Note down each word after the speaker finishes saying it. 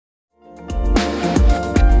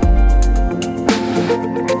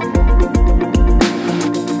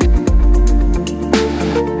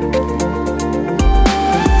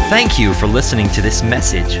Thank you for listening to this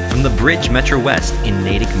message from the Bridge Metro West in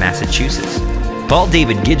Natick, Massachusetts. Paul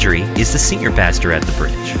David Guidry is the senior pastor at the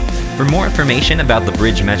Bridge. For more information about the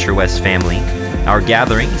Bridge Metro West family, our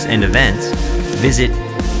gatherings and events, visit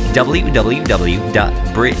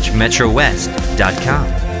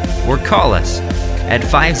www.bridgemetrowest.com or call us at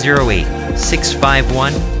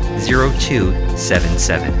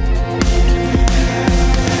 508-651-0277.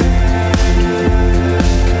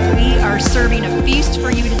 Serving a feast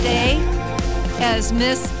for you today as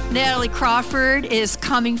Miss Natalie Crawford is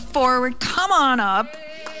coming forward. Come on up.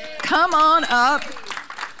 Come on up.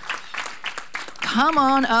 Come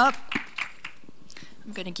on up.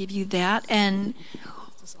 I'm going to give you that. And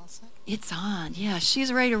it's on. Yeah,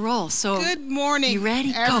 she's ready to roll. So good morning, you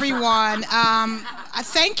ready? Everyone. I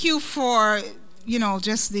thank you for,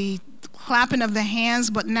 just the clapping of the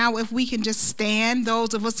hands, but now if we can just stand,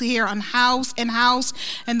 those of us here in-house, and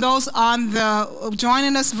those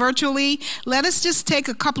joining us virtually, let us just take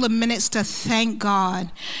a couple of minutes to thank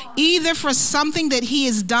God, either for something that He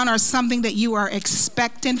has done or something that you are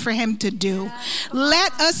expecting for Him to do.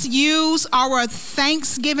 Let us use our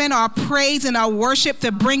thanksgiving, our praise, and our worship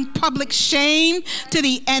to bring public shame to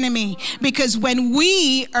the enemy, because when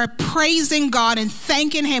we are praising God and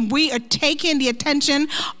thanking Him, we are taking the attention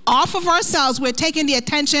off of ourselves. We're taking the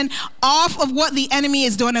attention off of what the enemy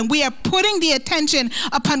is doing, and we are putting the attention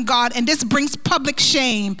upon God, and this brings public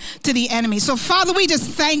shame to the enemy. So Father, we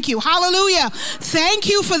just thank you. Hallelujah. Thank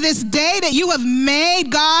you for this day that you have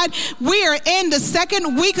made, God. We are in the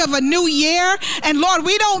second week of a new year, and Lord,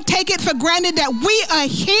 we don't take it for granted that we are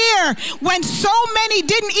here when so many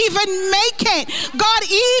didn't even make it. God,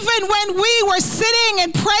 even when we were sitting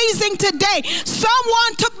and praising today,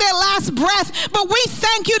 someone took their last breath, but we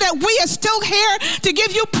thank you that we are still here to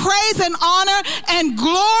give you praise and honor and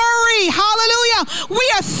glory. Hallelujah. We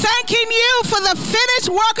are thanking you for the finished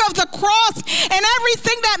work of the cross and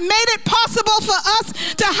everything that made it possible for us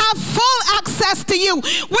to have full access to you.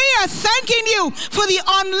 We are thanking you for the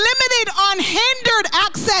unlimited, unhindered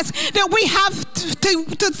access that we have to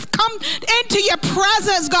come into your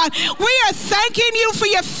presence, God. We are thanking you for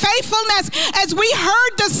your faithfulness, as we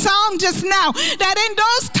heard the song just now, that in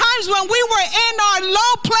those times when we were in our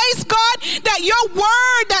low place, God, that your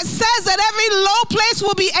word that says that every low place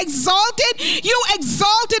will be exalted, you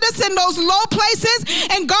exalted us in those low places.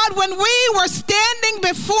 And God, when we were standing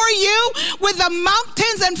before you with the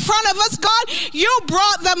mountains in front of us, God, you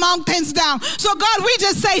brought the mountains down. So God, we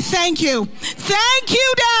just say thank you. Thank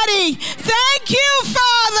you, Daddy. Thank you,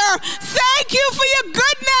 Father. Thank you for your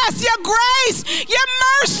goodness, your grace, your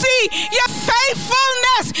mercy, your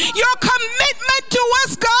faithfulness, your commitment to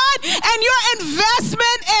us, God, and your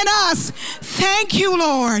investment in us. Thank you,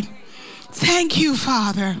 Lord. Thank you,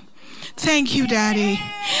 Father. Thank you, Daddy.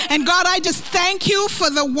 And God, I just thank you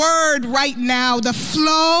for the word right now, the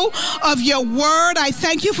flow of your word. I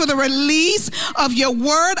thank you for the release of your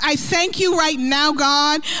word. I thank you right now,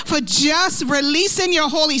 God, for just releasing your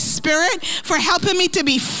Holy Spirit, for helping me to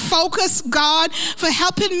be focused, God, for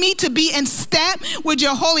helping me to be in step with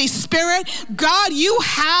your Holy Spirit. God, you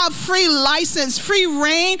have free license, free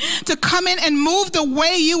reign to come in and move the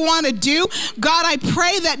way you want to do. God, I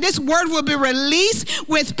pray that this word will be released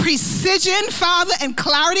with precision, Father, and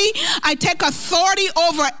clarity. I take authority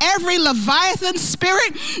over every Leviathan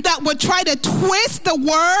spirit that would try to twist the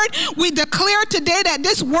word. We declare today that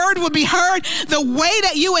this word will be heard the way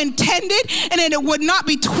that you intended, and that it would not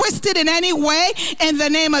be twisted in any way, in the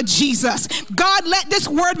name of Jesus. God, let this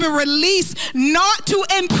word be released not to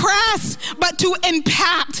impress, but to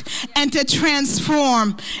impact and to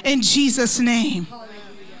transform, in Jesus' name.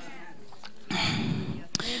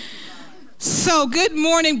 So good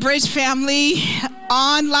morning, Bridge family,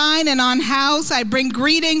 online and on house. I bring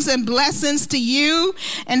greetings and blessings to you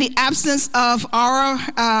in the absence of our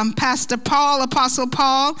Pastor Paul, Apostle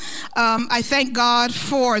Paul. I thank God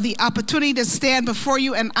for the opportunity to stand before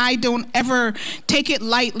you, and I don't ever take it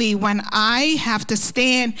lightly when I have to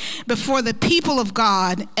stand before the people of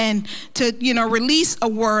God and to, release a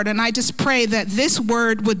word. And I just pray that this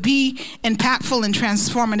word would be impactful and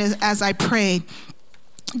transformative as I pray.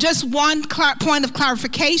 Just one point of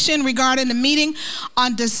clarification regarding the meeting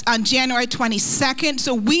on January 22nd.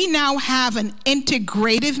 So we now have an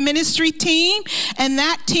integrative ministry team, and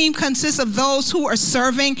that team consists of those who are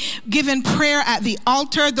serving, giving prayer at the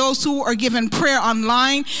altar, those who are giving prayer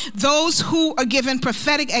online, those who are giving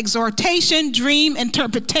prophetic exhortation, dream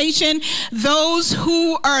interpretation, those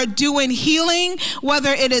who are doing healing,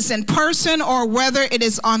 whether it is in person or whether it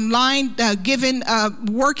is online,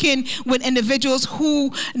 working with individuals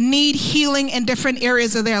who need healing in different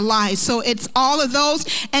areas of their lives. So it's all of those.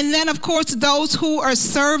 And then, of course, those who are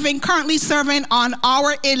currently serving on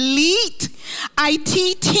our elite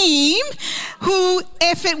IT team, who,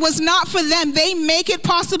 if it was not for them, they make it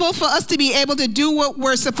possible for us to be able to do what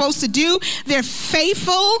we're supposed to do. They're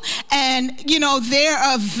faithful, and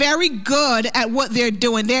they're very good at what they're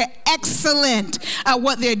doing. They're excellent at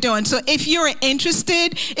what they're doing. So if you're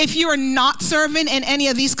interested, if you're not serving in any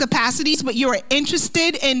of these capacities, but you're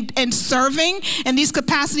interested in serving in these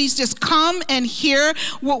capacities, just come and hear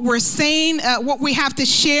what we're saying, what we have to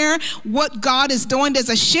share, what God is doing. There's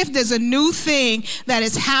a shift, there's a new thing that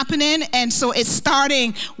is happening, and so it's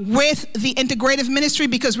starting with the integrative ministry,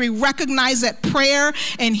 because we recognize that prayer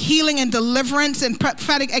and healing and deliverance and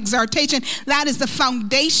prophetic exhortation, that is the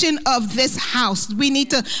foundation of this house. We need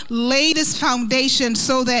to lay this foundation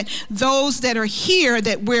so that those that are here,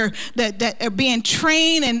 that are being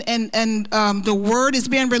trained and the word is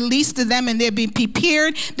being released to them, and they're being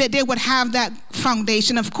prepared, that they would have that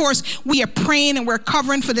foundation. Of course, we are praying and we're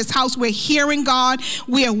covering for this house. We're hearing God.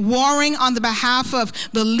 We are warring on the behalf of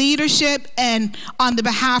the leadership and on the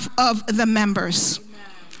behalf of the members.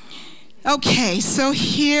 Okay, so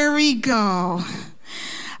here we go.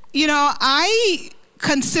 I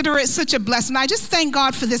consider it such a blessing. I just thank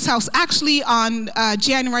God for this house. Actually, on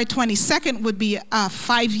January 22nd would be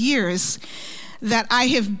 5 years that I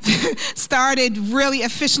have started really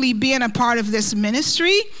officially being a part of this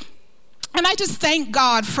ministry. And I just thank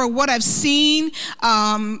God for what I've seen,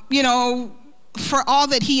 for all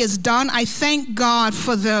that he has done. I thank God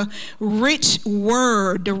for the rich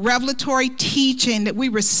word, the revelatory teaching that we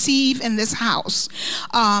receive in this house.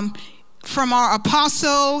 From our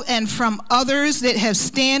apostle and from others that have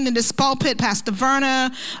stand in this pulpit, Pastor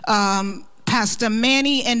Verna, Pastor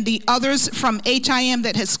Manny, and the others from HIM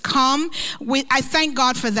that has come. I thank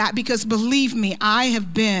God for that, because believe me, I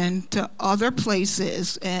have been to other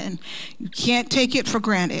places and you can't take it for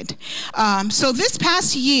granted. So this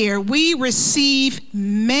past year, we received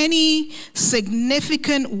many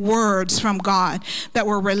significant words from God that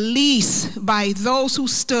were released by those who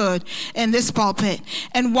stood in this pulpit.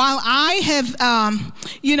 And while I have,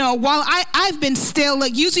 I've been still,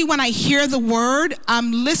 like usually when I hear the word,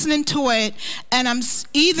 I'm listening to it, and I'm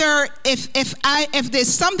either if there's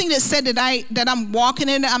something that's said that I'm walking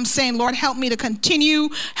in, I'm saying, Lord, help me to continue,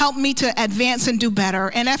 help me to advance and do better.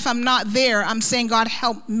 And if I'm not there, I'm saying, God,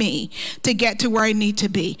 help me to get to where I need to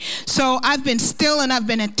be. So I've been still and I've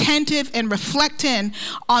been attentive and reflecting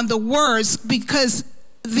on the words, because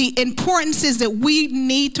the importance is that we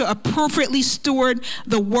need to appropriately steward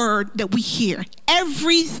the word that we hear.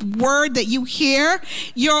 Every word that you hear,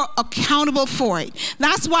 you're accountable for it.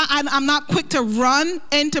 That's why I'm not quick to run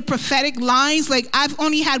into prophetic lines. Like, I've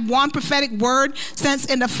only had one prophetic word since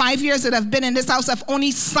in the 5 years that I've been in this house. I've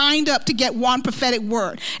only signed up to get one prophetic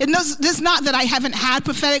word. It's not that I haven't had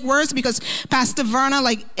prophetic words, because Pastor Verna,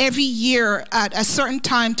 like every year at a certain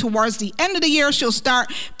time towards the end of the year, she'll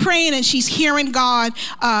start praying and she's hearing God,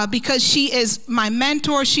 because she is my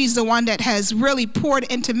mentor. She's the one that has really poured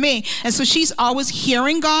into me. And so she's always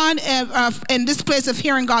hearing God in this place of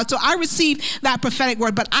hearing God. So I received that prophetic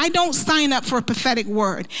word, but I don't sign up for a prophetic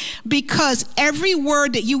word, because every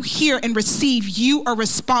word that you hear and receive, you are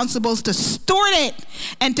responsible to store it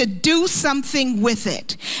and to do something with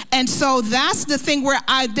it. And so that's the thing where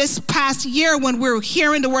this past year, when we were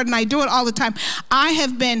hearing the word, and I do it all the time, I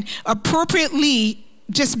have been appropriately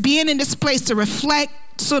just being in this place to reflect,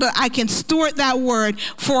 so that I can steward that word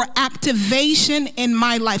for activation in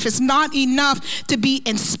my life. It's not enough to be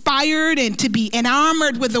inspired and to be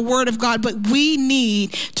enamored with the word of God, but we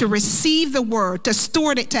need to receive the word, to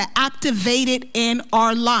steward it, to activate it in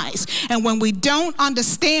our lives. And when we don't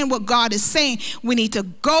understand what God is saying, we need to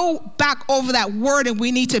go back over that word, and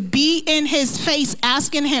we need to be in his face,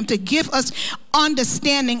 asking him to give us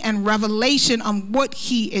understanding and revelation on what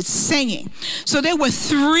he is saying. So there were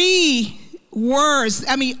 3 words.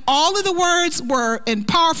 I mean, all of the words were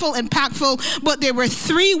powerful, impactful, but there were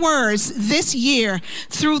 3 words this year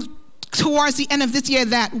towards the end of this year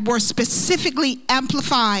that were specifically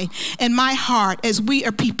amplified in my heart as we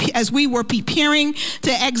were preparing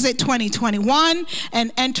to exit 2021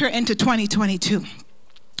 and enter into 2022.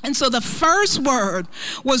 And so the first word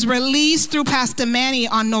was released through Pastor Manny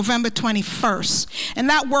on November 21st. And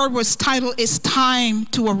that word was titled, "It's Time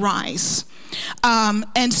to Arise."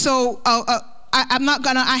 And so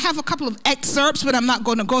I have a couple of excerpts, but I'm not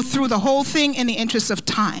going to go through the whole thing in the interest of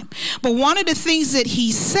time. But one of the things that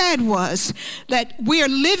he said was that we are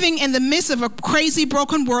living in the midst of a crazy,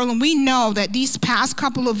 broken world, and we know that these past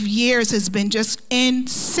couple of years has been just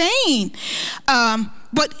insane.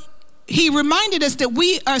 But he reminded us that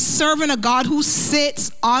we are serving a God who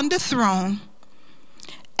sits on the throne,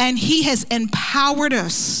 and he has empowered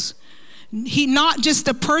us. He not just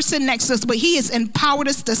the person next to us, but he has empowered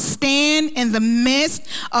us to stand in the midst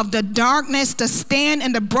of the darkness, to stand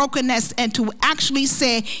in the brokenness, and to actually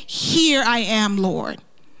say, here I am, Lord.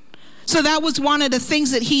 So that was one of the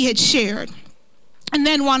things that he had shared. And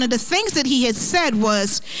then one of the things that he had said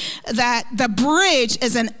was that the Bridge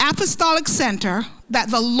is an apostolic center, that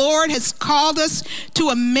the Lord has called us to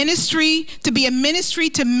a ministry, to be a ministry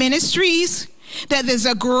to ministries, that there's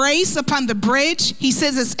a grace upon the Bridge. He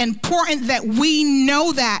says it's important that we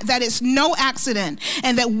know that it's no accident,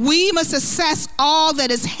 and that we must assess all that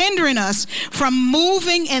is hindering us from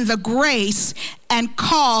moving in the grace and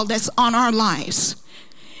call that's on our lives.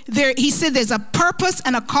 He said there's a purpose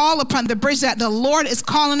and a call upon the Bridge that the Lord is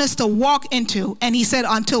calling us to walk into. And he said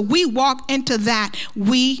until we walk into that,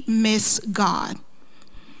 we miss God.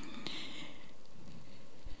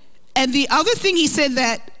 And the other thing he said,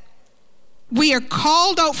 that we are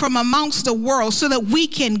called out from amongst the world so that we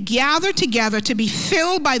can gather together to be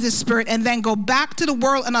filled by the Spirit and then go back to the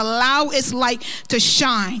world and allow its light to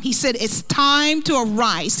shine. He said it's time to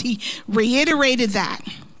arise. He reiterated that.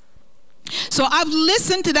 So I've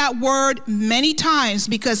listened to that word many times,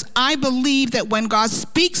 because I believe that when God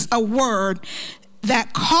speaks a word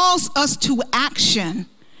that calls us to action,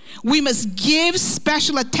 we must give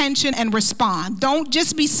special attention and respond. Don't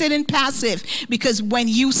just be sitting passive, because when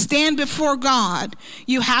you stand before God,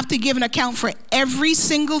 you have to give an account for every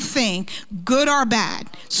single thing, good or bad.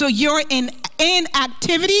 So you're in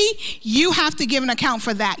inactivity, you have to give an account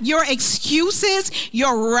for that. Your excuses,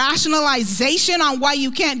 your rationalization on why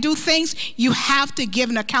you can't do things, you have to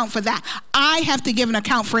give an account for that. I have to give an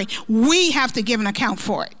account for it. We have to give an account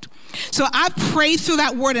for it. So I prayed through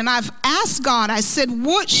that word, and I've asked God, I said,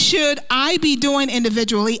 what should I be doing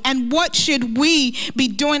individually, and what should we be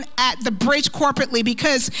doing at the Bridge corporately?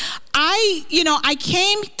 Because I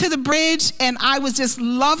came to the Bridge and I was just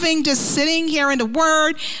loving just sitting here in the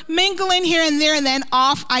word, mingling here and there, and then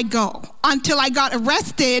off I go until I got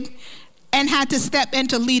arrested and had to step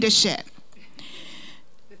into leadership.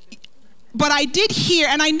 But I did hear,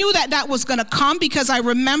 and I knew that was going to come, because I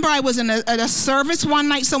remember I was in a service one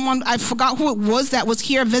night. Someone, I forgot who it was, that was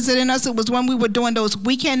here visiting us. It was when we were doing those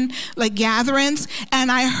weekend gatherings. And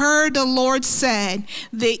I heard the Lord said,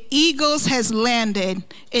 the Eagles has landed.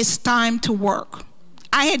 It's time to work.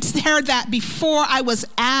 I had heard that before I was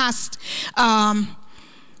asked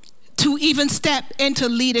to even step into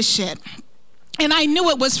leadership. And I knew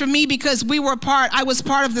it was for me, because I was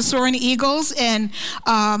part of the Soaring Eagles, and,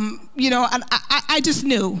 I just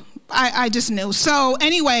knew. I just knew. So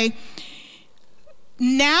anyway,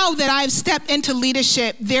 now that I've stepped into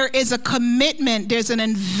leadership, there is a commitment, there's an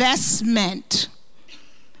investment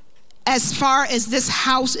as far as this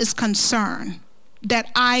house is concerned that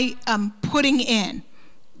I am putting in,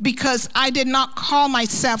 because I did not call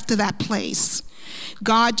myself to that place.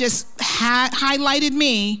 God just highlighted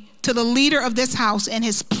me to the leader of this house and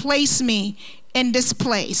has placed me in this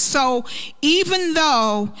place. So even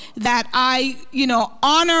though that I,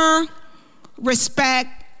 honor, respect,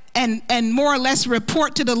 and more or less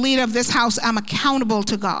report to the leader of this house, I'm accountable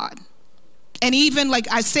to God. And even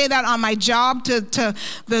I say that on my job to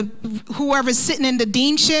the whoever's sitting in the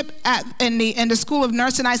deanship in the School of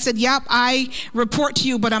Nursing, I said, yep, I report to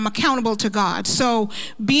you, but I'm accountable to God. So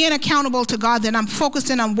being accountable to God, then I'm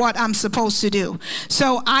focusing on what I'm supposed to do.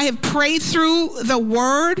 So I have prayed through the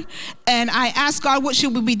word, and I asked God, what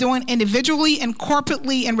should we be doing individually and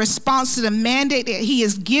corporately in response to the mandate that he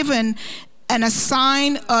has given and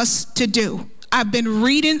assigned us to do. I've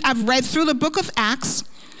read through the book of Acts,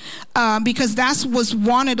 because that was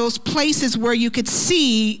one of those places where you could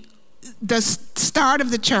see the start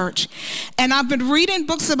of the church. And I've been reading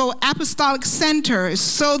books about apostolic centers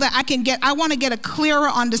so that I want to get a clearer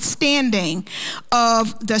understanding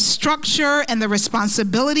of the structure and the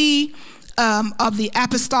responsibility of the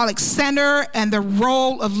apostolic center and the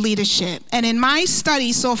role of leadership. And in my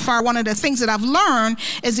study so far, one of the things that I've learned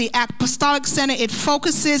is the apostolic center, it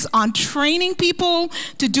focuses on training people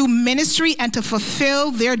to do ministry and to fulfill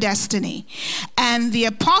their destiny. And the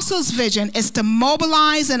apostles' vision is to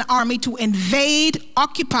mobilize an army to invade,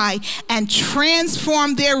 occupy, and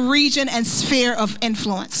transform their region and sphere of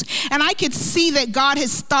influence. And I could see that God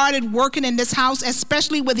has started working in this house,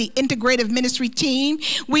 especially with the integrative ministry team.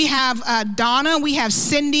 We have Donna, we have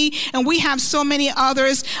Cindy, and we have so many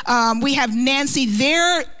others. We have Nancy.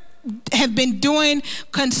 They have been doing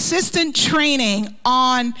consistent training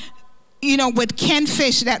on, with Ken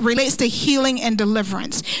Fish that relates to healing and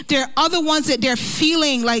deliverance. There are other ones that they're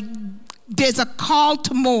feeling like there's a call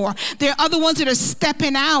to more. There are other ones that are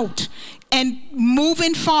stepping out and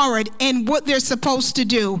moving forward in what they're supposed to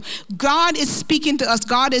do. God is speaking to us.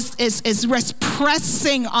 God is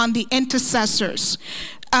pressing on the intercessors.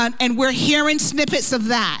 And we're hearing snippets of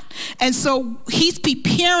that. And so he's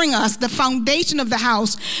preparing us, the foundation of the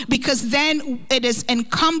house, because then it is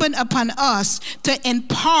incumbent upon us to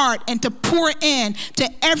impart and to pour in to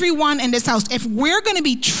everyone in this house. If we're going to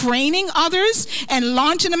be training others and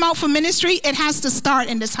launching them out for ministry, it has to start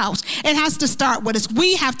in this house. It has to start with us.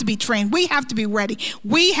 We have to be trained. We have to be ready.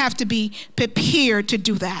 We have to be prepared to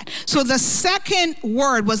do that. So the second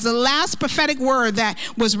word was the last prophetic word that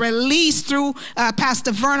was released through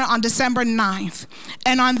Pastor Verna on December 9th.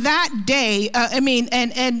 And on that day,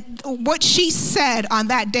 and what she said on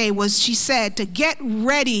that day was, she said to get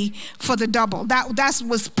ready for the double. That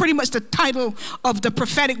was pretty much the title of the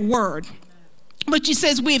prophetic word. But she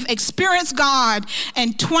says we've experienced God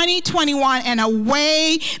in 2021 in a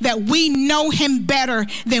way that we know him better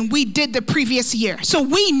than we did the previous year. So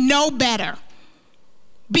we know better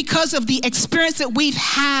because of the experience that we've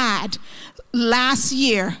had last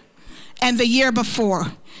year and the year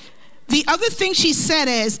before. The other thing she said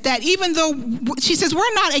is that even though, she says,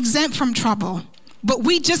 we're not exempt from trouble, but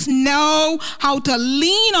we just know how to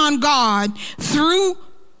lean on God through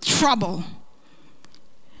trouble.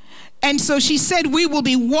 And so she said we will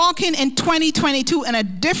be walking in 2022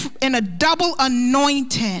 in a double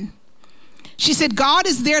anointing. She said God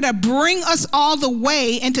is there to bring us all the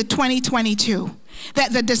way into 2022.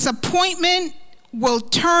 That the disappointment will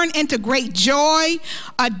turn into great joy,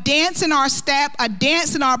 a dance in our step, a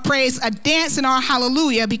dance in our praise, a dance in our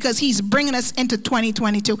hallelujah, because he's bringing us into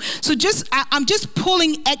 2022. So I'm just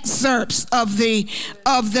pulling excerpts of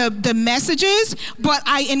the messages, but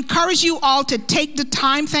I encourage you all to take the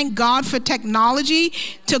time, thank God for technology,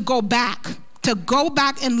 to go back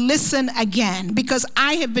and listen again, because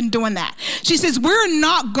I have been doing that. She says, we're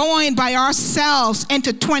not going by ourselves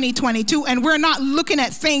into 2022, and we're not looking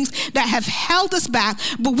at things that have held us back,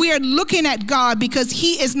 but we are looking at God, because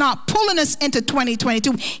he is not pulling us into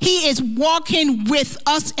 2022. He is walking with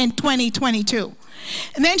us in 2022.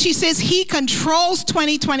 And then she says he controls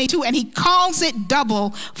 2022, and he calls it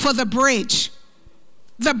double for the bridge.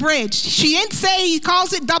 The bridge. She didn't say he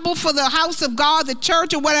calls it double for the house of God, the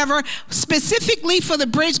church, or whatever. Specifically for the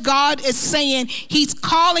bridge, God is saying he's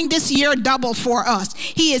calling this year double for us.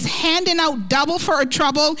 He is handing out double for our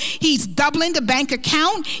trouble. He's doubling the bank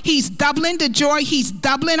account. He's doubling the joy. He's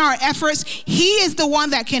doubling our efforts. He is the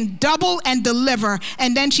one that can double and deliver.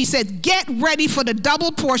 And then she said, get ready for the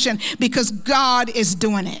double portion, because God is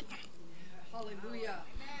doing it.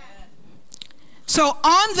 So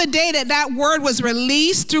on the day that word was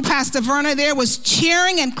released through Pastor Verna, there was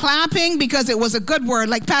cheering and clapping, because it was a good word.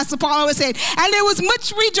 Like Pastor Paul always said, and there was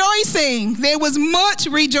much rejoicing. There was much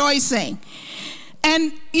rejoicing.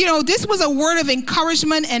 And, this was a word of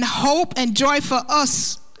encouragement and hope and joy for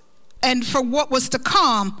us and for what was to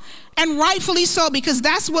come. And rightfully so, because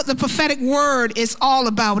that's what the prophetic word is all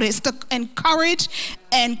about. It's to encourage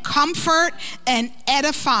and comfort and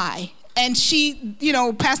edify. And she,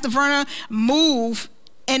 Pastor Verna, moved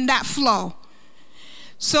in that flow.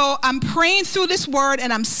 So I'm praying through this word,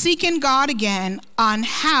 and I'm seeking God again on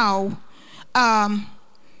how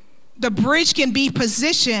the bridge can be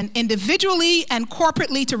positioned individually and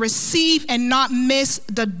corporately to receive and not miss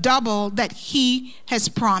the double that he has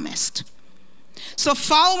promised. So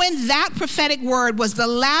following that prophetic word was the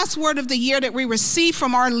last word of the year that we received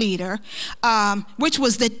from our leader, which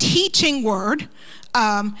was the teaching word.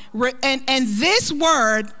 And this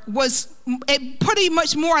word was pretty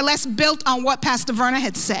much more or less built on what Pastor Verna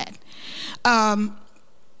had said. And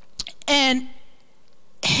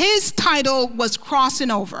his title was Crossing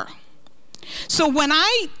Over. So when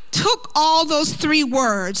I took all those three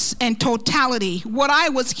words in totality, what I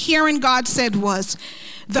was hearing God said was,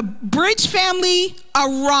 the Bridge family,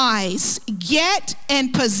 arise, get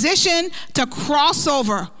in position to cross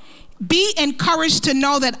over. Be encouraged to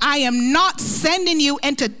know that I am not sending you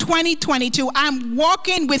into 2022. I'm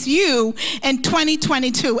walking with you in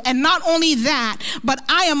 2022. And not only that, but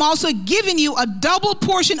I am also giving you a double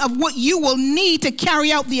portion of what you will need to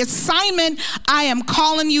carry out the assignment I am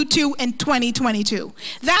calling you to in 2022.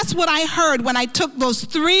 That's what I heard when I took those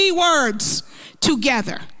three words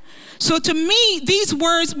together. So to me, these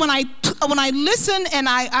words, when I listened and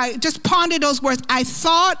I just pondered those words, I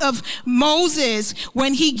thought of Moses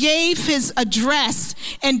when he gave his address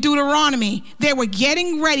in Deuteronomy. They were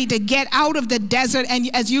getting ready to get out of the desert, and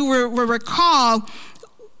as you will recall,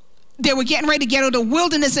 they were getting ready to get out of the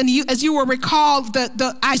wilderness, and as you will recall,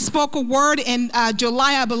 I spoke a word in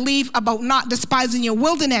July, I believe, about not despising your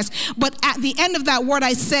wilderness. But at the end of that word,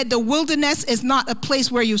 I said the wilderness is not a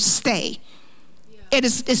place where you stay. Yeah.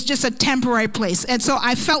 It's just a temporary place. And so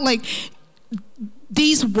I felt like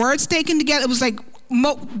these words taken together, it was like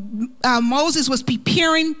Moses was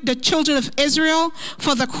preparing the children of Israel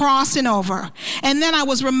for the crossing over. And then I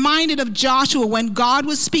was reminded of Joshua when God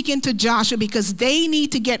was speaking to Joshua, because they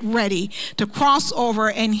need to get ready to cross over.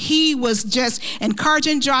 And he was just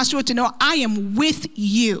encouraging Joshua to know, I am with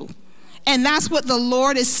you. And that's what the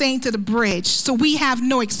Lord is saying to the bridge. So we have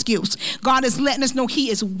no excuse. God is letting us know he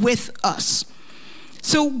is with us.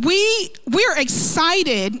 So we're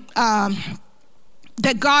excited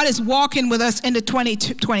that God is walking with us into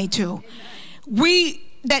 2022.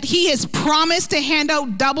 That he has promised to hand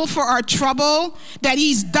out double for our trouble, that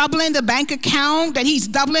he's doubling the bank account, that he's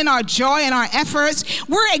doubling our joy and our efforts.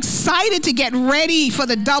 We're excited to get ready for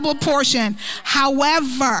the double portion.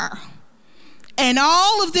 However, and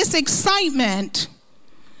all of this excitement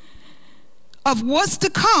of what's to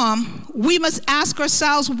come, we must ask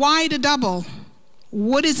ourselves, why the double?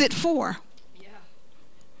 What is it for?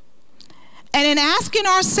 And in asking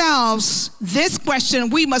ourselves this question,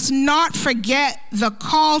 we must not forget the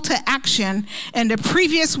call to action and the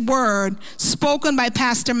previous word spoken by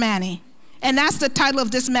Pastor Manny. And that's the title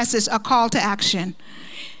of this message, A Call to Action.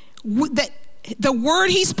 The word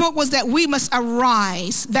he spoke was that we must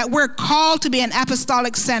arise, that we're called to be an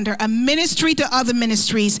apostolic center, a ministry to other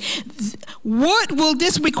ministries. What will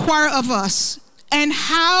this require of us? And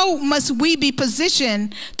how must we be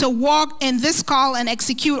positioned to walk in this call and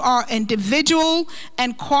execute our individual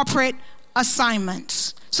and corporate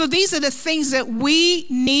assignments? So these are the things that we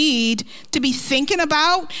need to be thinking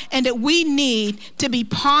about and that we need to be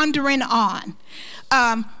pondering on.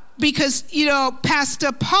 Because,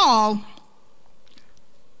 Pastor Paul,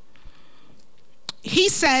 he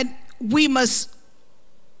said we must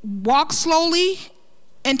walk slowly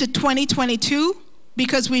into 2022.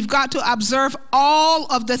 Because we've got to observe all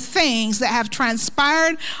of the things that have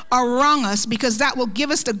transpired around us, because that will give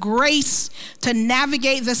us the grace to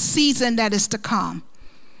navigate the season that is to come.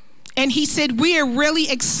 And he said we are really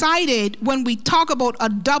excited when we talk about a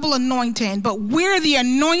double anointing, but where the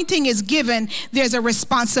anointing is given, there's a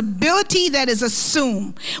responsibility that is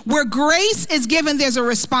assumed. Where grace is given, there's a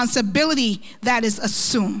responsibility that is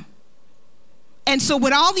assumed. And so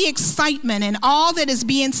with all the excitement and all that is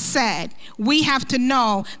being said, we have to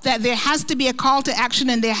know that there has to be a call to action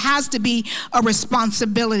and there has to be a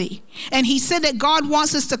responsibility. And he said that God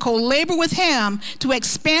wants us to co-labor with him to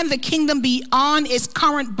expand the kingdom beyond its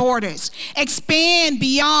current borders, expand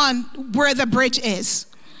beyond where the bridge is.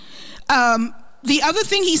 The other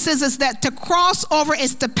thing he says is that to cross over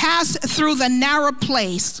is to pass through the narrow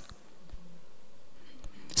place.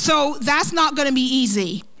 So that's not going to be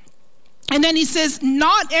easy. And then he says,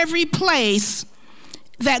 not every place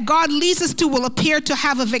that God leads us to will appear to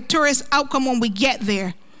have a victorious outcome when we get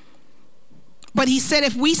there. But he said,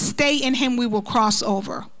 if we stay in him, we will cross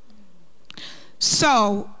over.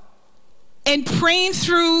 So, in praying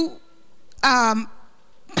through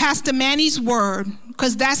Pastor Manny's word,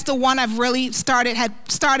 because that's the one I've really had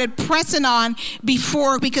started pressing on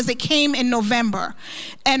before, because it came in November.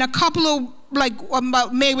 And a couple of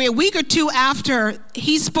maybe a week or two after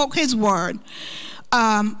he spoke his word,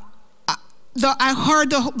 I heard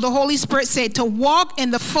the Holy Spirit say to walk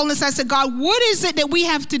in the fullness. I said, God, what is it that we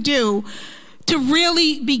have to do to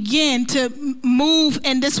really begin to move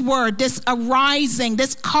in this word, this arising,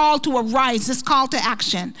 this call to arise, this call to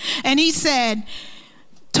action? And he said,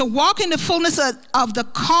 to walk in the fullness of the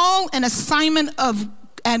call and assignment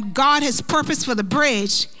and God has purpose for the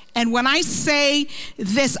bridge. And when I say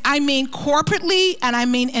this, I mean corporately and I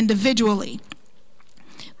mean individually.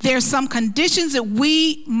 There are some conditions that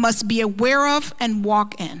we must be aware of and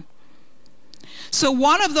walk in. So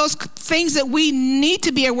one of those things that we need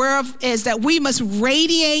to be aware of is that we must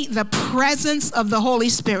radiate the presence of the Holy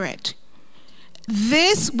Spirit.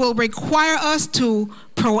 This will require us to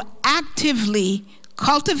proactively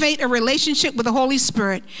cultivate a relationship with the Holy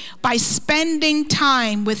Spirit by spending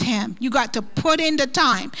time with him. You got to put in the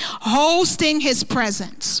time, hosting his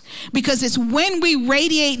presence, because it's when we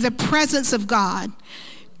radiate the presence of God,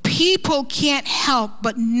 people can't help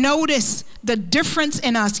but notice the difference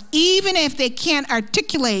in us, even if they can't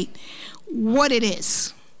articulate what it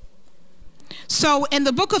is. So in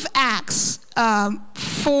the book of Acts,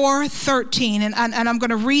 4:13, and I'm going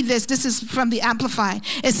to read this. This is from the Amplified.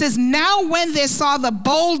 It says, now when they saw the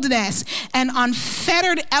boldness and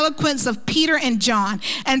unfettered eloquence of Peter and John,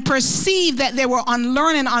 and perceived that they were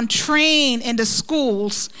unlearned and untrained in the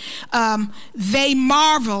schools, they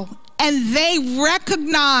marveled. And they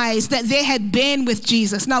recognized that they had been with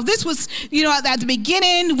Jesus. Now, this was, at the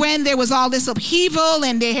beginning when there was all this upheaval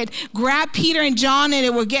and they had grabbed Peter and John and they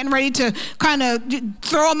were getting ready to kind of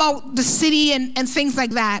throw them out the city and things like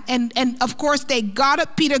that. And of course, Peter got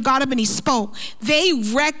up and he spoke. They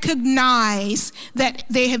recognized that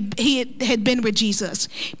he had been with Jesus.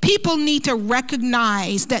 People need to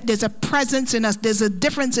recognize that there's a presence in us. There's a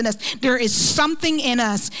difference in us. There is something in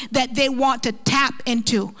us that they want to tap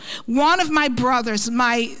into. One of my brothers,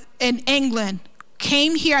 in England,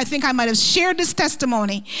 came here. I think I might have shared this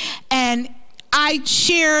testimony. And I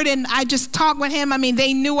shared and I just talked with him. I mean,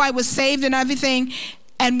 they knew I was saved and everything.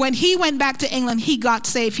 And when he went back to England, he got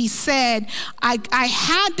saved. He said, I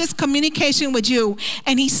had this communication with you.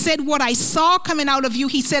 And he said, what I saw coming out of you,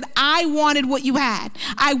 he said, I wanted what you had.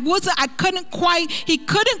 He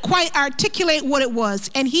couldn't quite articulate what it was.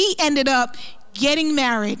 And he ended up getting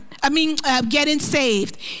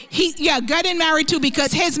saved. Getting married too,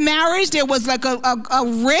 because his marriage, there was like a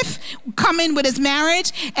rift coming with his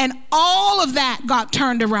marriage, and all of that got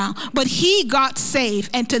turned around. But he got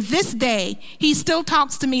saved, and to this day, he still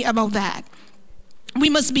talks to me about that. We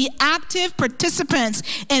must be active participants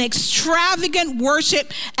in extravagant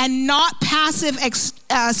worship and not passive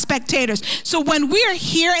spectators. So when we are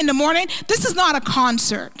here in the morning, this is not a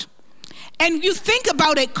concert. And you think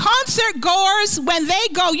about it, concert goers, when they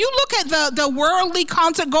go, you look at the worldly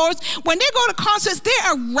concert goers, when they go to concerts, they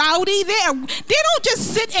are rowdy. They don't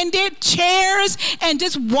just sit in their chairs and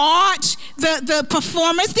just watch the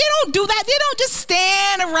performance. They don't do that. They don't just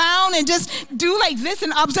stand around and just do like this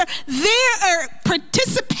and observe. They are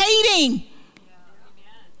participating.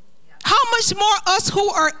 How much more us who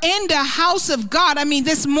are in the house of God? I mean,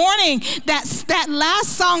 this morning, that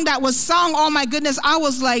last song that was sung, oh my goodness, I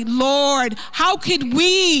was like, Lord, how could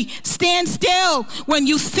we stand still when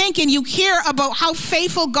you think and you hear about how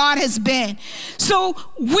faithful God has been? So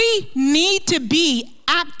we need to be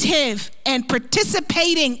active and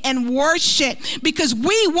participating in worship, because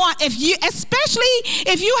we want, especially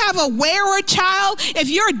if you have a wayward child, if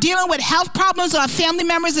you're dealing with health problems or family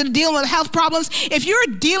members that are dealing with health problems, if you're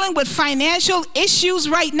dealing with financial issues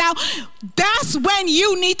right now, that's when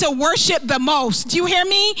you need to worship the most. Do you hear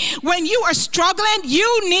me? When you are struggling,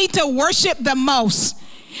 you need to worship the most.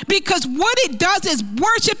 Because what it does is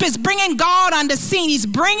worship is bringing God on the scene. He's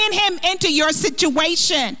bringing him into your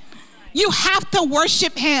situation. You have to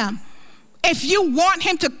worship him. If you want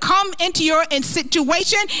him to come into your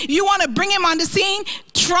situation, you want to bring him on the scene,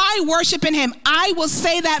 try worshiping him. I will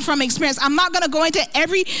say that from experience. I'm not going to go into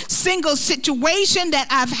every single situation that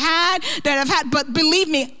I've had, but believe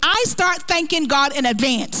me, I start thanking God in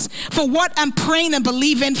advance for what I'm praying and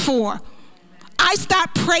believing for. I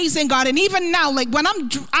start praising God. And even now, like when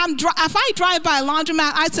if I drive by a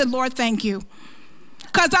laundromat, I said, Lord, thank you.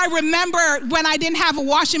 Because I remember when I didn't have a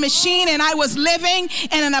washing machine and I was living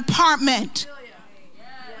in an apartment.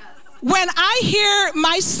 When I hear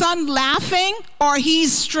my son laughing or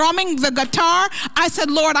he's strumming the guitar, I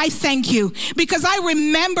said, Lord, I thank you. Because I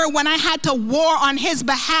remember when I had to war on his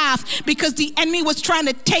behalf because the enemy was trying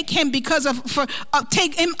to take him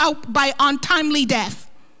take him out by untimely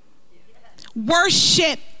death.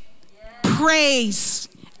 Worship, praise,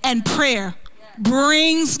 and prayer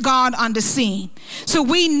brings God on the scene. So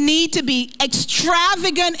we need to be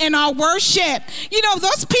extravagant in our worship. You know,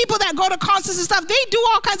 those people that go to concerts and stuff, they do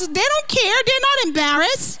all kinds of, they don't care. They're not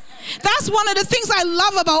embarrassed. That's one of the things I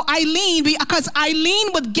love about Eileen, because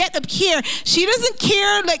Eileen would get up here. She doesn't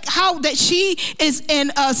care like how that she is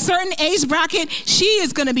in a certain age bracket. She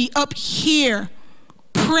is going to be up here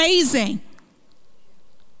praising.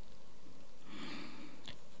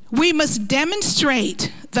 We must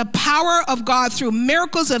demonstrate the power of God through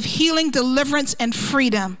miracles of healing, deliverance, and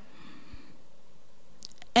freedom.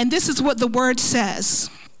 And this is what the word says.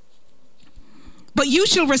 But you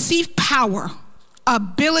shall receive power,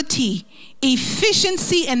 ability,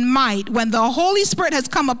 efficiency, and might when the Holy Spirit has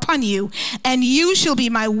come upon you, and you shall be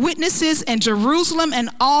my witnesses in Jerusalem and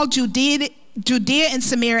all Judea and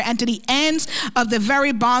Samaria, and to the ends of the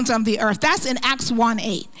very bonds of the earth. That's in Acts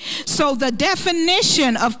 1:8. So the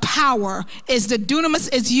definition of power is the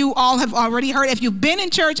dunamis, as you all have already heard. If you've been in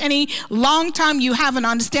church any long time, you have an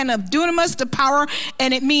understanding of dunamis, the power,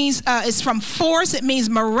 and it means it's from force. It means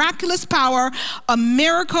miraculous power, a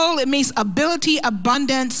miracle. It means ability,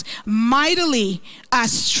 abundance, mightily,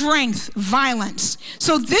 strength, violence.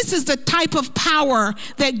 So this is the type of power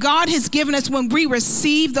that God has given us when we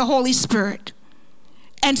receive the Holy Spirit.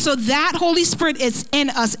 And so that Holy Spirit is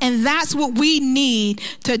in us, and that's what we need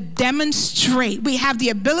to demonstrate. We have the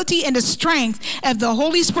ability and the strength, if the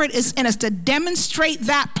Holy Spirit is in us, to demonstrate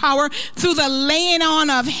that power through the laying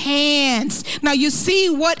on of hands. Now you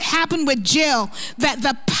see what happened with Jill, that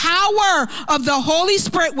the power of the Holy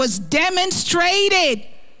Spirit was demonstrated,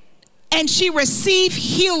 and she received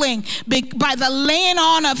healing by the laying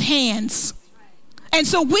on of hands. And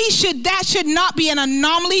so that should not be an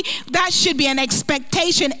anomaly. That should be an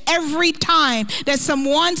expectation every time that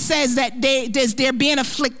someone says that they're being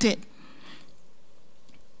afflicted.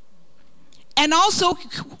 And also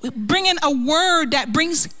bringing a word that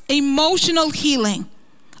brings emotional healing,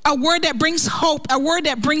 a word that brings hope, a word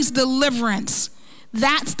that brings deliverance.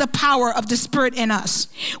 That's the power of the Spirit in us.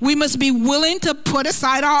 We must be willing to put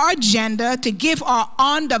aside our agenda, to give our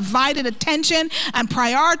undivided attention and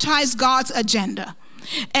prioritize God's agenda.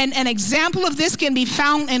 And an example of this can be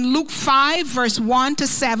found in Luke 5, verse 1 to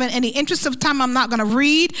 7. In the interest of time, I'm not going to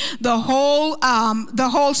read the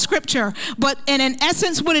whole scripture. But in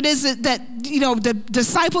essence, what it is that, the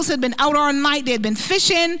disciples had been out all night. They had been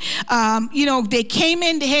fishing. They came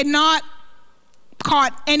in. They had not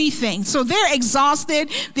caught anything. So they're exhausted.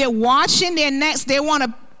 They're washing their nets. They want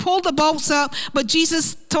to pull the boats up. But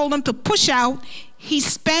Jesus told them to push out. He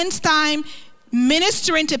spends time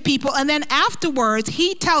ministering to people, and then afterwards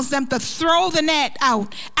he tells them to throw the net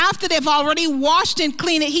out. After they've already washed and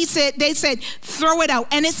cleaned it, they said throw it out.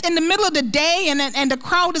 And it's in the middle of the day, and the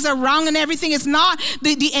crowd is around and everything. It's not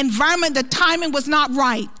the environment, the timing was not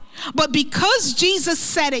right. But because Jesus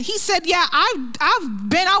said it, he said, yeah, I've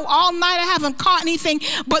been out all night, I haven't caught anything,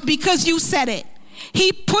 but because you said it,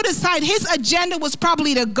 he put aside, his agenda was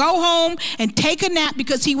probably to go home and take a nap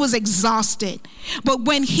because he was exhausted. But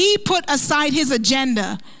when he put aside his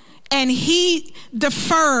agenda and he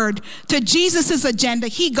deferred to Jesus's agenda,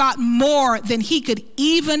 he got more than he could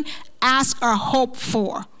even ask or hope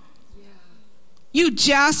for. You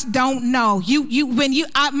just don't know.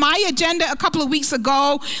 My agenda a couple of weeks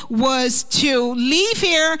ago was to leave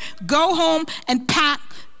here, go home, and pack.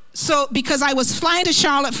 So because I was flying to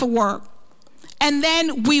Charlotte for work. And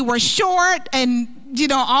then we were short, and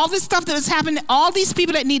all this stuff that was happening, all these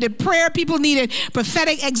people that needed prayer, people needed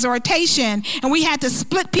prophetic exhortation, and we had to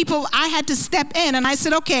split people. I had to step in, and I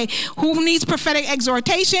said, okay, who needs prophetic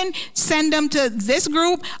exhortation? Send them to this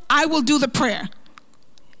group. I will do the prayer.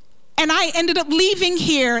 And I ended up leaving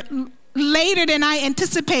here later than I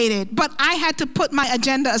anticipated, but I had to put my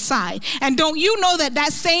agenda aside. And don't you know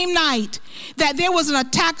that same night that there was an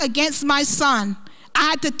attack against my son, I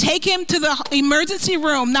had to take him to the emergency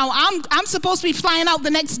room. Now, I'm supposed to be flying out the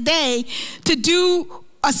next day to do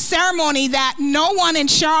a ceremony that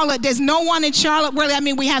there's no one in Charlotte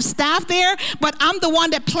really. We have staff there, but I'm the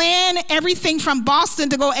one that planned everything from Boston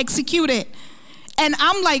to go execute it. And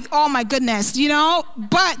I'm like, oh my goodness,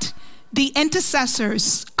 but the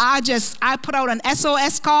intercessors, I put out an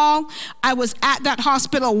SOS call. I was at that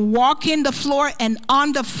hospital, walking the floor and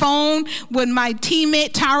on the phone with my teammate,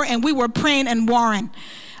 Tara, and we were praying and warring.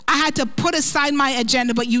 I had to put aside my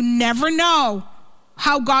agenda, but you never know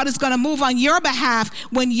how God is going to move on your behalf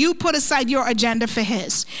when you put aside your agenda for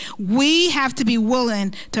his. We have to be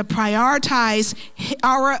willing to prioritize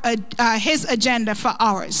his agenda for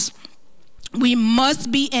ours. We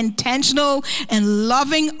must be intentional in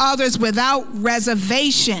loving others without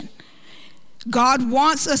reservation. God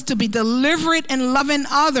wants us to be deliberate in loving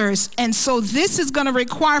others. And so this is going to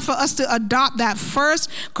require for us to adopt that 1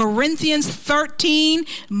 Corinthians 13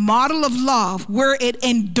 model of love, where it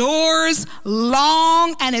endures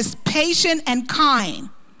long and is patient and kind,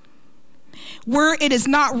 where it is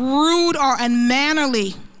not rude or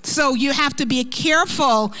unmannerly. So you have to be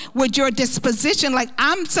careful with your disposition. Like,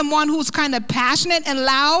 I'm someone who's kind of passionate and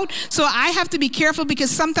loud, so I have to be careful, because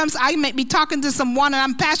sometimes I may be talking to someone and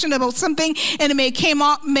I'm passionate about something, and it may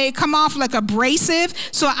come off like abrasive.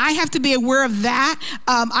 So I have to be aware of that.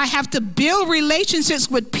 I have to build relationships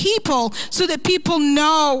with people so that people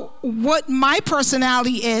know what my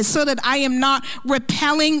personality is, so that I am not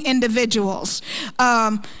repelling individuals.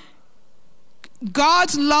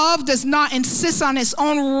 God's love does not insist on its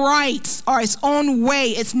own rights or its own way.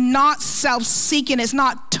 It's not self-seeking. It's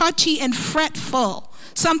not touchy and fretful.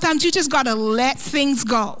 Sometimes you just got to let things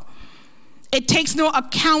go. It takes no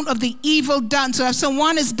account of the evil done. So if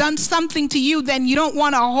someone has done something to you, then you don't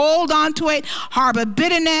want to hold on to it, harbor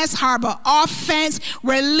bitterness, harbor offense.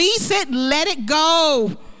 Release it, let it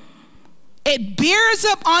go. It bears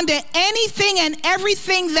up onto anything and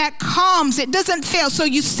everything that comes. It doesn't fail. So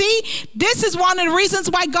you see, this is one of the reasons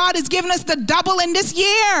why God has given us the double in this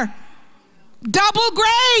year. Double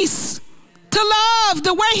grace to love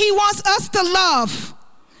the way he wants us to love.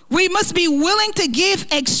 We must be willing to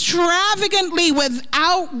give extravagantly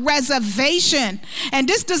without reservation. And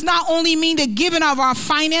this does not only mean the giving of our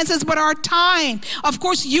finances, but our time. Of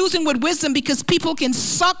course, using with wisdom, because people can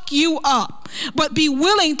suck you up. But be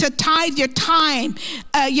willing to tithe your time,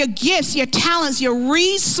 your gifts, your talents, your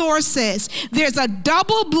resources. There's a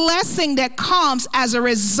double blessing that comes as a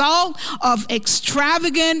result of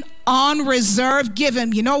extravagant, unreserved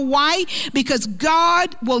giving. You know why? Because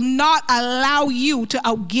God will not allow you to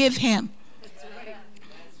outgive him.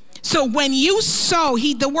 So when you sow,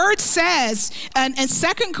 the word says, and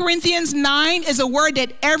 2 Corinthians 9 is a word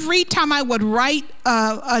that every time I would write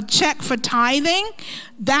a check for tithing,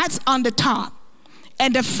 that's on the top.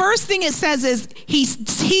 And the first thing it says is,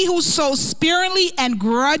 he who sows sparingly and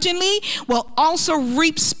grudgingly will also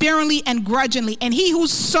reap sparingly and grudgingly. And he who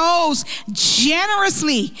sows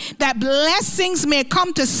generously, that blessings may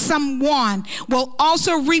come to someone, will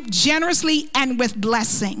also reap generously and with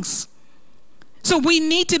blessings. So we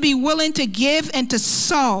need to be willing to give and to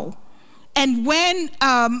sow. And when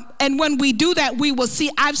we do that, we will see.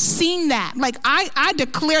 I've seen that. Like I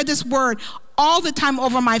declare this word all the time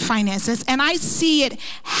over my finances, and I see it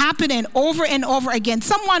happening over and over again.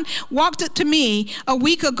 Someone walked up to me a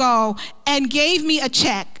week ago and gave me a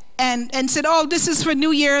check and said, "Oh, this is for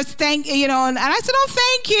New Year's, and I said, "Oh,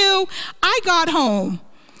 thank you." I got home,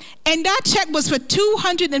 and that check was for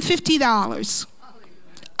 $250.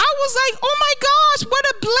 I was like, oh my gosh, what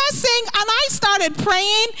a blessing. And I started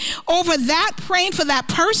praying over that, praying for that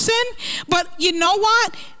person. But you know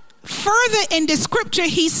what? Further in the scripture,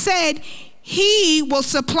 he said, he will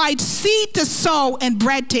supply seed to sow and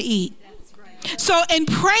bread to eat. Right. So in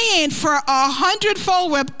praying for a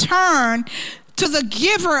 100-fold return to the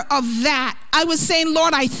giver of that, I was saying,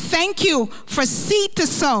 Lord, I thank you for seed to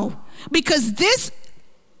sow, because this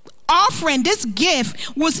offering, this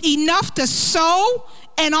gift was enough to sow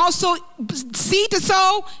and also seed to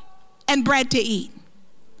sow and bread to eat.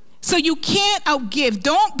 So you can't outgive.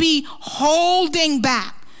 Don't be holding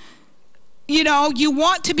back. You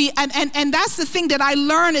want to be, and that's the thing that I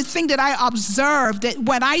learned, the thing that I observed, that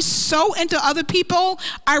when I sow into other people,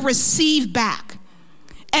 I receive back.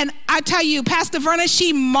 And I tell you, Pastor Verna,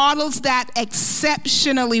 she models that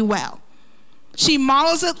exceptionally well. She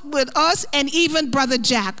models it with us, and even Brother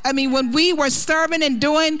Jack. I mean, when we were serving and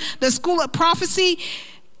doing the School of Prophecy,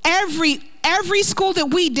 every school that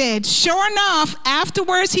we did, sure enough,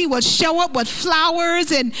 afterwards he would show up with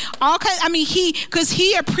flowers and all kinds. I mean, because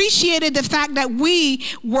he appreciated the fact that we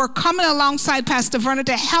were coming alongside Pastor Verna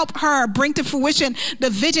to help her bring to fruition the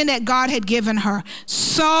vision that God had given her.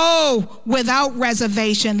 So, without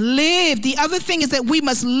reservation, live. The other thing is that we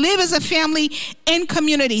must live as a family in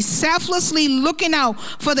community, selflessly looking out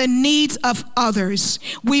for the needs of others.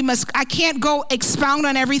 I can't go expound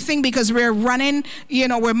on everything because we're running,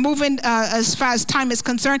 we're moving as far as time is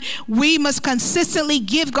concerned. We must consistently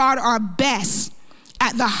give God our best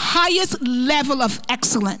at the highest level of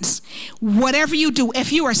excellence. Whatever you do,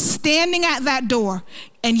 if you are standing at that door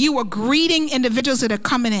and you are greeting individuals that are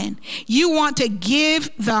coming in, you want to give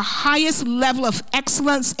the highest level of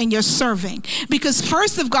excellence in your serving. Because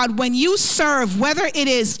first of God, when you serve, whether it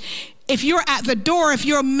is if you're at the door, if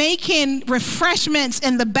you're making refreshments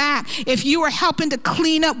in the back, if you are helping to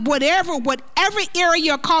clean up whatever area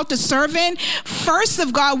you're called to serve in, first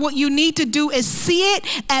of God, what you need to do is see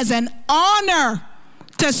it as an honor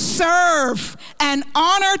to serve, an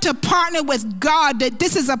honor to partner with God, that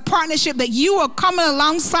this is a partnership, that you are coming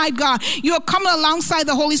alongside God, you are coming alongside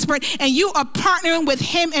the Holy Spirit, and you are partnering with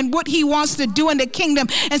him and what he wants to do in the kingdom.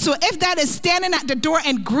 And so if that is standing at the door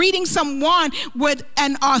and greeting someone with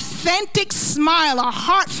an authentic smile, a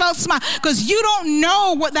heartfelt smile, because you don't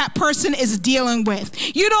know what that person is dealing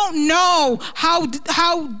with. You don't know how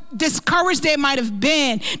discouraged they might have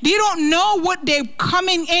been. You don't know what they're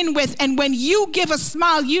coming in with. And when you give a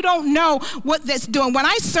smile, you don't know what that's doing. When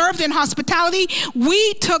I served in hospitality,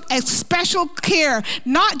 we took a special care,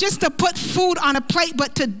 not just to put food on a plate,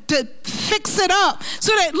 but to fix it up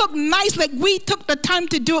so that it looked nice. Like, we took the time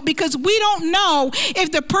to do it, because we don't know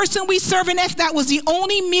if the person we serve and if that was the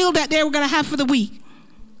only meal that they were going to have for the week.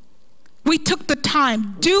 We took the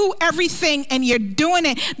time. Do everything, and you're doing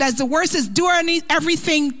it. As the word says, do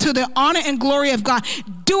everything to the honor and glory of God.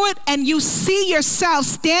 Do it, and you see yourself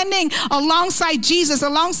standing alongside Jesus,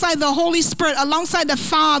 alongside the Holy Spirit, alongside the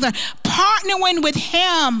Father, partnering with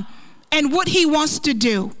him and what he wants to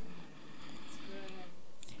do.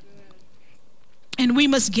 And we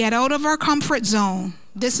must get out of our comfort zone.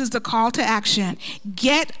 This is the call to action.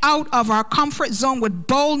 Get out of our comfort zone with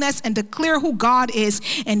boldness and declare who God is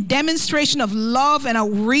in demonstration of love and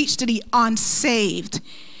outreach to the unsaved.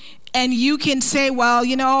 And you can say, well,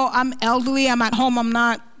 I'm elderly, I'm at home, I'm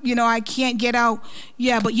not, I can't get out.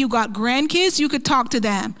 Yeah, but you got grandkids, you could talk to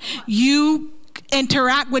them. You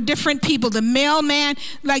interact with different people. The mailman,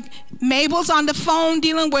 like Mabel's on the phone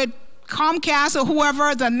dealing with Comcast or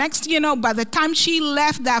whoever, the next, by the time she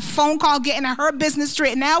left that phone call getting her business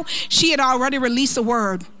straightened out, she had already released a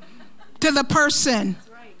word to the person.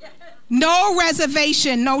 No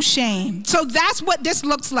reservation, no shame. So that's what this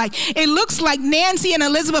looks like. It looks like Nancy and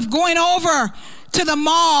Elizabeth going over to the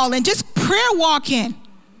mall and just prayer walking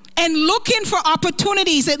and looking for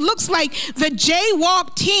opportunities. It looks like the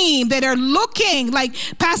Jaywalk team that are looking, like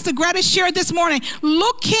Pastor Greta shared this morning,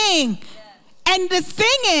 looking. And the thing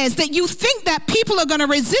is that you think that people are going to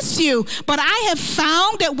resist you, but I have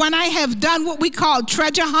found that when I have done what we call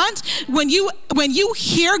treasure hunts, when you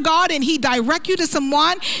hear God and he direct you to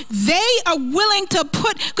someone, they are willing to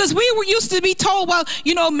put, because we were used to be told, well,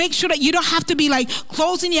 make sure that you don't have to be like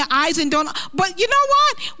closing your eyes and don't, but you know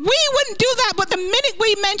what? We wouldn't do that, but the minute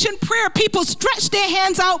we mention prayer, people stretch their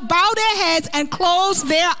hands out, bow their heads, and close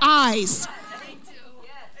their eyes.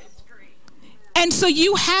 And so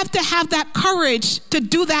you have to have that courage to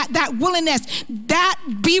do that willingness, that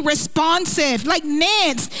be responsive. Like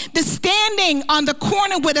Nance, the standing on the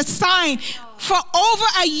corner with a sign for over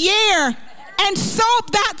a year. And so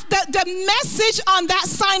that the message on that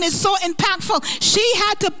sign is so impactful. She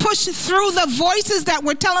had to push through the voices that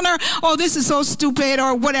were telling her, oh, this is so stupid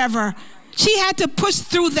or whatever. She had to push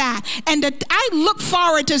through that. And I look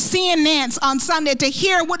forward to seeing Nance on Sunday to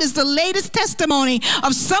hear what is the latest testimony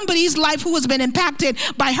of somebody's life who has been impacted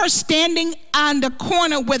by her standing on the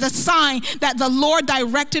corner with a sign that the Lord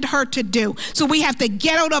directed her to do. So we have to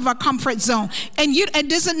get out of our comfort zone. And it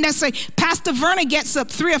doesn't necessarily, Pastor Verna gets up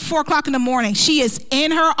 3 or 4 o'clock in the morning. She is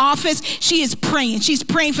in her office. She is praying. She's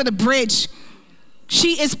praying for the bridge.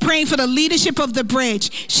 She is praying for the leadership of the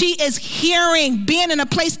bridge. She is hearing, being in a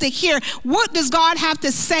place to hear, what does God have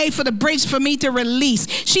to say for the bridge for me to release?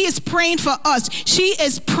 She is praying for us. She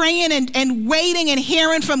is praying and waiting and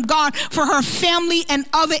hearing from God for her family and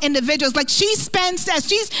other individuals. Like she's been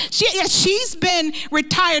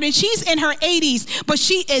retired and she's in her 80s, but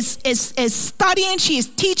she is studying, she is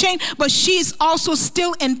teaching, but she's also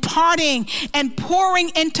still imparting and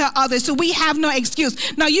pouring into others. So we have no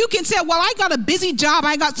excuse. Now you can say, well, I got a busy job.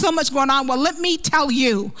 I got so much going on. Well, let me tell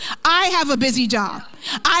you, I have a busy job.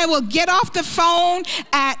 I will get off the phone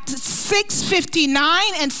at 6:59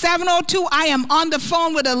 and 7:02. I am on the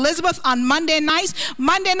phone with Elizabeth on Monday nights.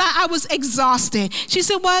 Monday night, I was exhausted. She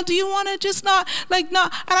said, well, do you want to just not, no?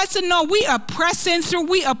 And I said, no, we are pressing through.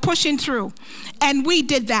 We are pushing through. And we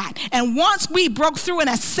did that. And once we broke through and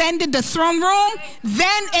ascended the throne room,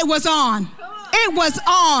 then it was on. It was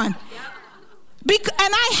on. And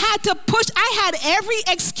I had to push. I had every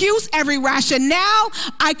excuse, every rationale.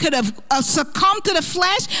 I could have succumbed to the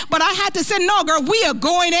flesh, but I had to say, no, girl, we are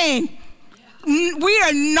going in. We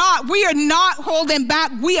are not holding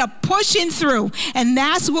back. We are pushing through. And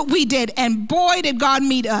that's what we did. And boy, did God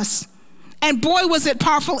meet us. And boy, was it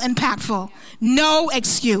powerful, impactful. No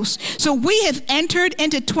excuse. So we have entered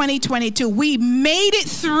into 2022. We made it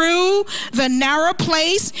through the narrow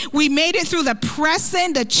place. We made it through the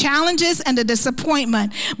pressing, the challenges, and the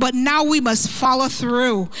disappointment. But now we must follow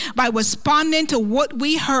through by responding to what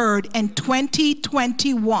we heard in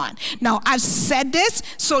 2021. Now, I've said this,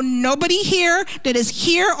 so nobody here that is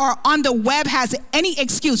here or on the web has any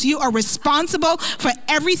excuse. You are responsible for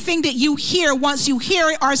everything that you hear once you hear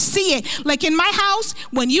it or see it. Like in my house,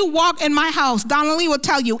 when you walk in my house, Donnelly will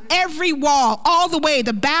tell you every wall, all the way,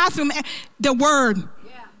 the bathroom, the word.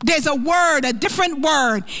 There's a word, a different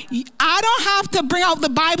word. I don't have to bring out the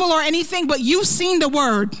Bible or anything, but you've seen the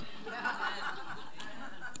word.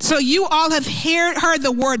 So you all have heard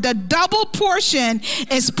the word. The double portion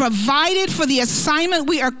is provided for the assignment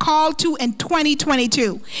we are called to in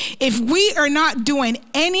 2022. If we are not doing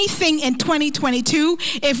anything in 2022,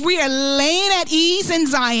 if we are laying at ease in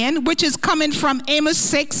Zion, which is coming from Amos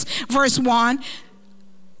 6, verse 1,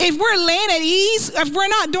 if we're laying at ease, if we're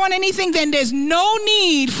not doing anything, then there's no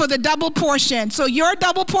need for the double portion. So your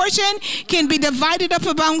double portion can be divided up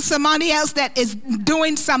among somebody else that is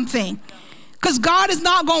doing something. Because God is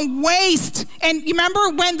not going to waste. And you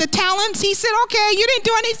remember when the talents, he said, okay, you didn't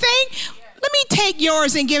do anything. Let me take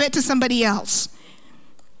yours and give it to somebody else.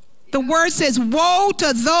 The word says, woe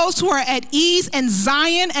to those who are at ease in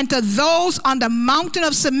Zion and to those on the mountain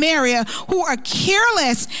of Samaria who are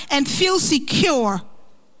careless and feel secure.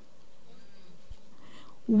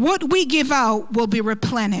 what we give out will be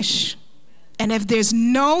replenished. And if there's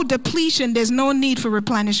no depletion, there's no need for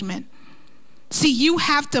replenishment. See, you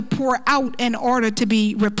have to pour out in order to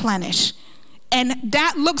be replenished. And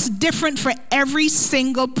that looks different for every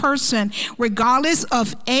single person, regardless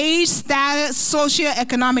of age, status,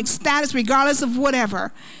 socioeconomic status, regardless of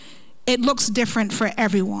whatever. It looks different for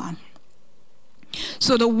everyone.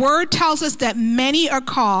 So the word tells us that many are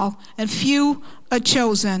called and few are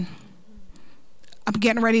chosen. I'm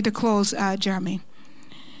getting ready to close, Jeremy.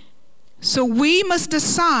 So we must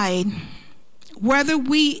decide whether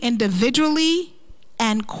we individually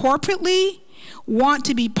and corporately want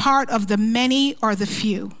to be part of the many or the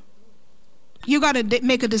few. You got to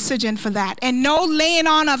make a decision for that. And no laying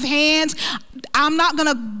on of hands. I'm not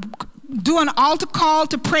going to do an altar call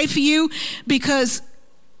to pray for you, because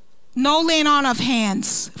no laying on of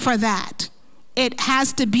hands for that. It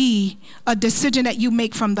has to be a decision that you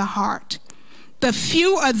make from the heart. The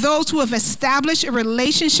few are those who have established a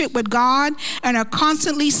relationship with God and are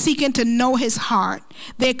constantly seeking to know his heart.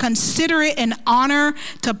 They consider it an honor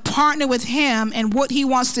to partner with him in what he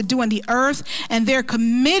wants to do in the earth, and they're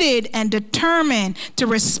committed and determined to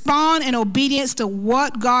respond in obedience to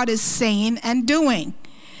what God is saying and doing.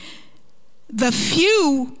 The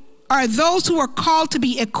few are those who are called to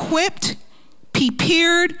be equipped,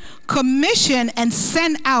 prepared, commissioned, and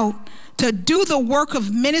sent out to do the work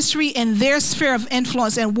of ministry in their sphere of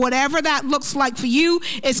influence. And whatever that looks like for you,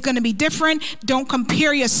 it's going to be different. Don't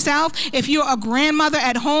compare yourself. If you're a grandmother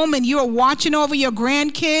at home and you're watching over your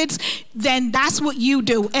grandkids, then that's what you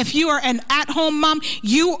do. If you are an at-home mom,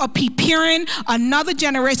 you are preparing another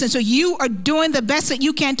generation. So you are doing the best that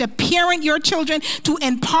you can to parent your children, to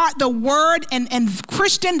impart the word and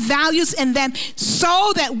Christian values in them,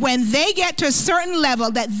 so that when they get to a certain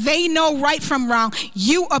level that they know right from wrong,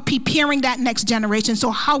 you are preparing that next generation.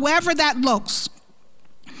 So however that looks,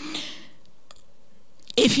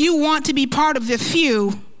 if you want to be part of the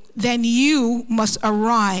few, then you must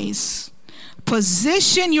arise.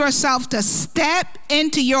 Position yourself to step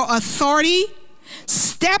into your authority.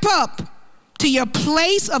 Step up to your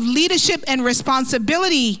place of leadership and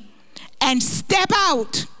responsibility, and step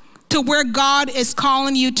out to where God is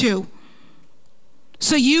calling you to.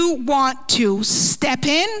 So you want to step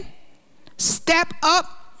in, step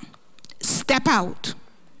up, step out.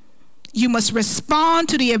 You must respond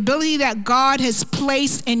to the ability that God has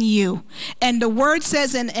placed in you. And the word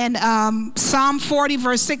says in Psalm 40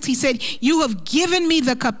 verse 6, he said, you have given me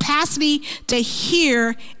the capacity to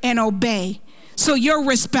hear and obey. So your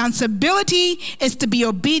responsibility is to be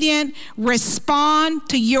obedient, respond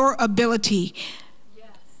to your ability. Yes.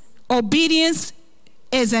 Obedience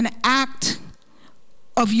is an act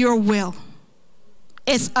of your will.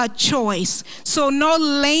 It's a choice. So no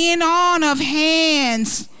laying on of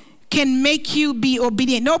hands can make you be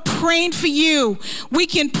obedient. No praying for you. We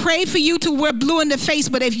can pray for you till we're blue in the face,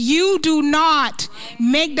 but if you do not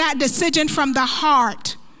make that decision from the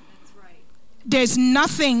heart, there's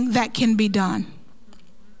nothing that can be done.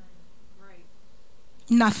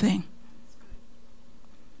 Nothing.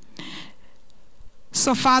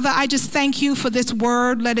 So Father, I just thank you for this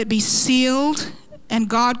word. Let it be sealed. And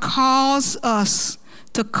God calls us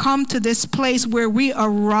to come to this place where we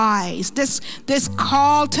arise, this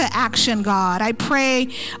call to action, God. I pray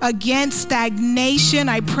against stagnation.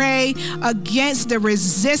 I pray against the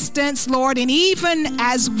resistance, Lord. And even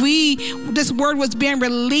as this word was being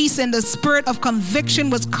released and the spirit of conviction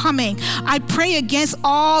was coming, I pray against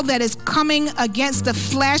all that is coming against the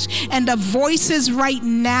flesh and the voices right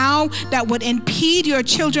now that would impede your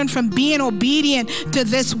children from being obedient to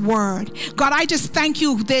this word. God, I just thank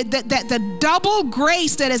you that the double grace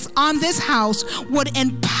that is on this house would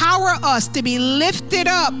empower us to be lifted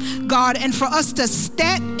up, God, and for us to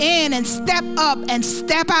step in and step up and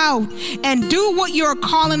step out and do what you're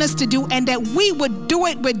calling us to do, and that we would do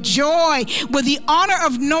it with joy, with the honor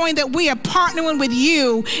of knowing that we are partnering with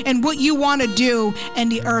you and what you want to do in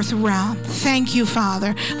the earth realm. Thank you,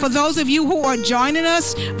 Father. For those of you who are joining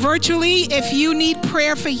us virtually, if you need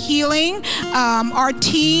prayer for healing, our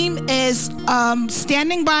team is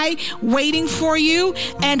standing by waiting for you.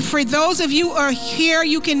 And for those of you who are here,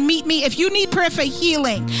 you can meet me if you need prayer for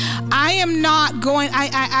healing. I am not going,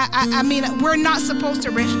 I mean, we're not supposed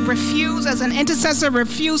to refuse, as an intercessor,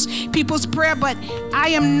 refuse people's prayer, but I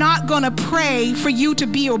am not going to pray for you to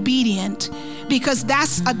be obedient, because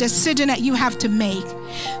that's a decision that you have to make.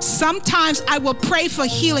 Sometimes I will pray for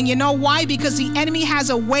healing. You know why? Because the enemy has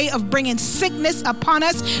a way of bringing sickness upon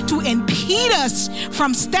us to impede us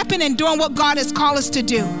from stepping and doing what God has called us to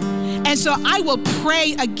do. And so I will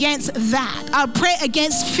pray against that. I'll pray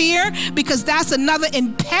against fear, because that's another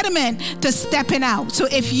impediment to stepping out. So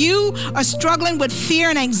if you are struggling with fear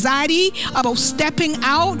and anxiety about stepping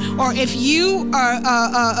out, or if you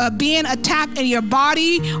are being attacked in your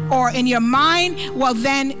body or in your mind, well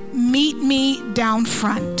then meet me down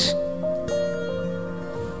front.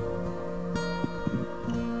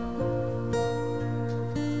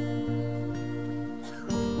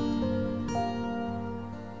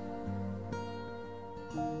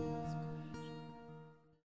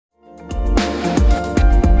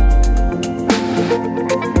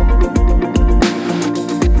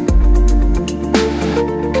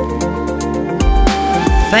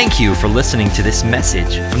 Thank you for listening to this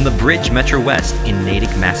message from the Bridge Metro West in Natick,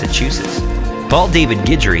 Massachusetts. Paul David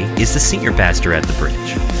Guidry is the senior pastor at the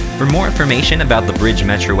Bridge. For more information about the Bridge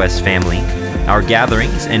Metro West family, our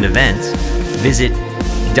gatherings and events, visit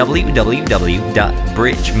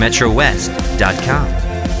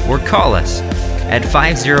www.bridgemetrowest.com or call us at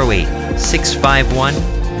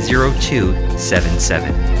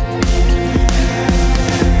 508-651-0277.